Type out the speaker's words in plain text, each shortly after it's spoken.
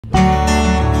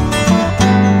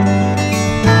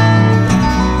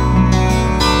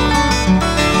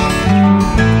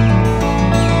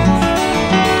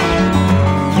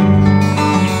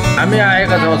हामी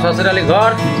आएका छौँ ससुराली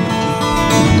घर।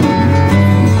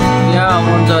 यहाँ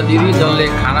हुनुहुन्छ दिदी जसले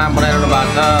खाना बनाइरहनु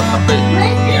भएको छ सबै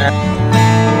यहाँ।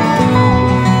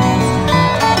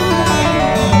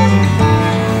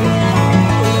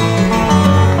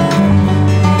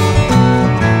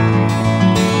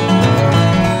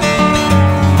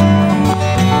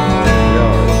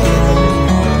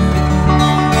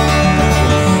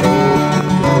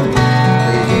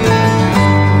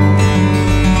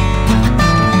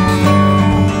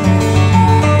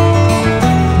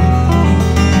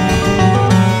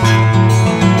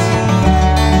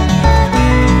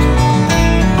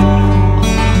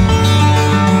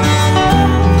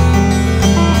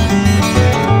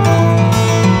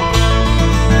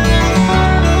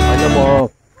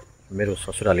 मेरो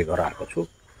ससुराली घर आएको छु।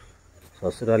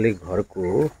 ससुराली घरको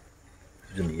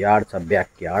जुन यार्ड छ, ब्याक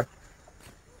यार्ड,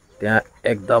 त्यहाँ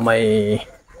एकदमै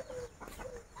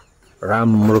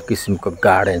राम्रो किसिमको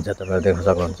गार्डन छ, तपाईहरु देख्न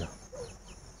सक्नुहुन्छ।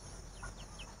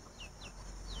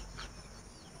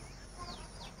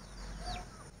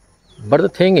 But the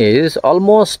thing is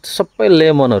almost सबै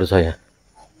लेमनहरु छ यहाँ।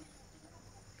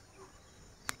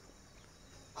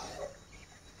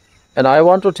 And I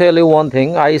want to tell you one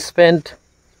thing. I spent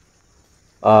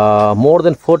more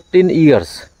than 14 years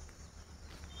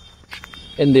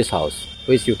in this house,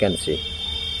 which you can see.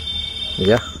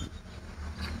 Yeah,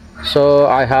 so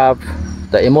I have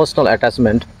the emotional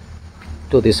attachment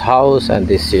to this house and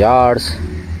these yards.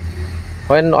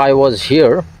 When I was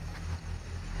here,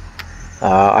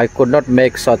 I could not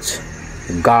make such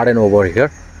garden over here,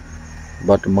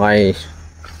 but my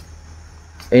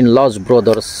in-laws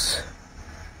brothers,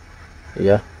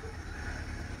 yeah,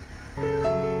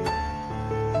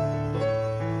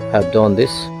 have done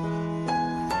this.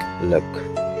 Look,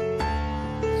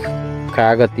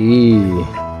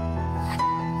 kagati.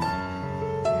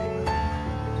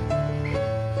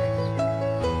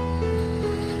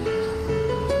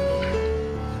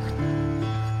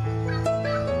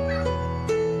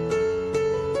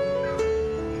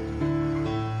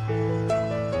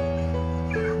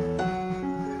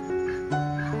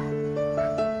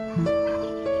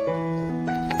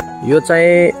 यो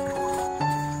चाहिँ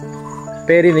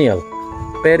perennial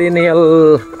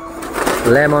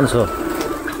lemon हो।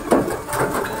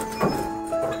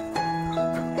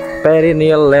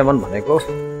 Perennial lemon भनेको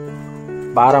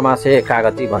 12 मासे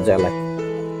कागती भन्छ यसलाई।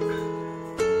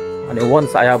 अनि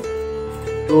once I have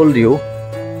told you,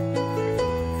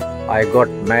 I got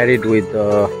married with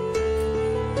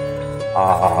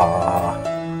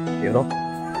you know,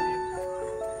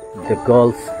 the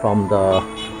girls from the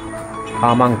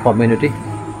Tamang community.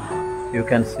 You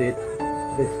can see it.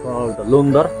 This is called the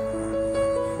Lungdar.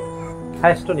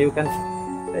 Haston, you can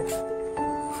see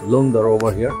Lungdar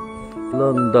over here.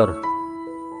 Lungdar.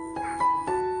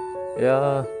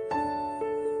 Yeah,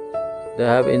 they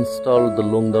have installed the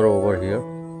Lungdar over here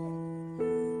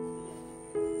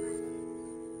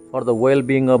for the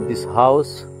well-being of this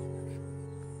house.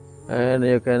 And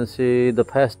you can see the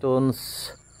festoons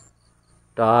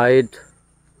tied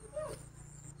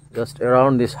just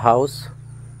around this house.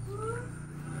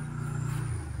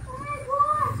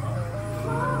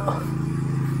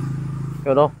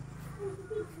 You know,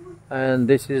 and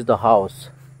this is the house.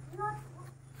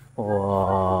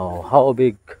 Wow, how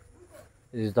big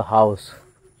is the house?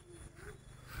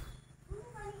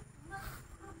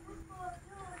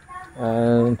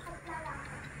 And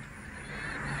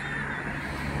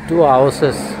 2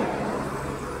 houses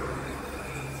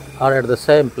are at the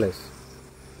same place.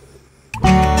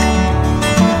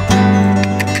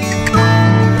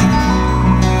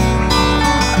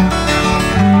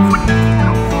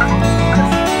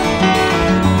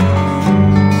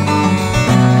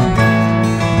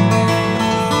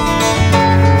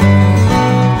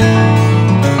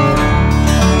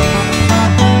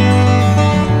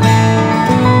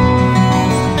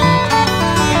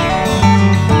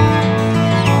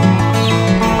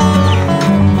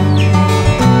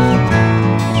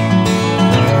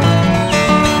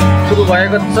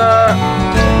 भएको छ।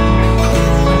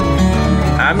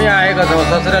 हामी आएका छौँ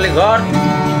ससुराली घर।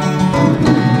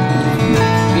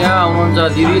 यहाँ हुनुहुन्छ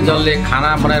दिदी जसले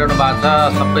खाना बनाइरहनु भएको छ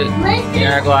सबै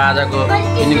यहाँको आजको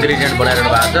इन्ग्रेडियन्ट बनाइरहनु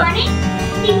भएको छ।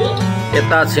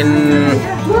 यता छिन्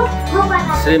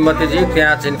श्रीमतीजी,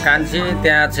 त्यहाँ छिन् कान्छी,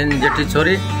 त्यहाँ छिन् जेठी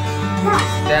छोरी,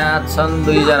 त्यहाँ छन्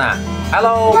 2 जना।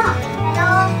 हेलो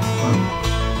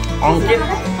अंकित,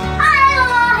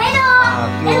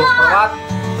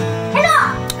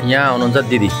 यहाँ हुनुहुन्छ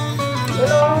दिदी।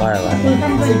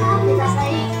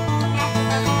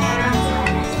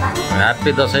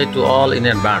 Happy Dasai to all in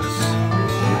advance.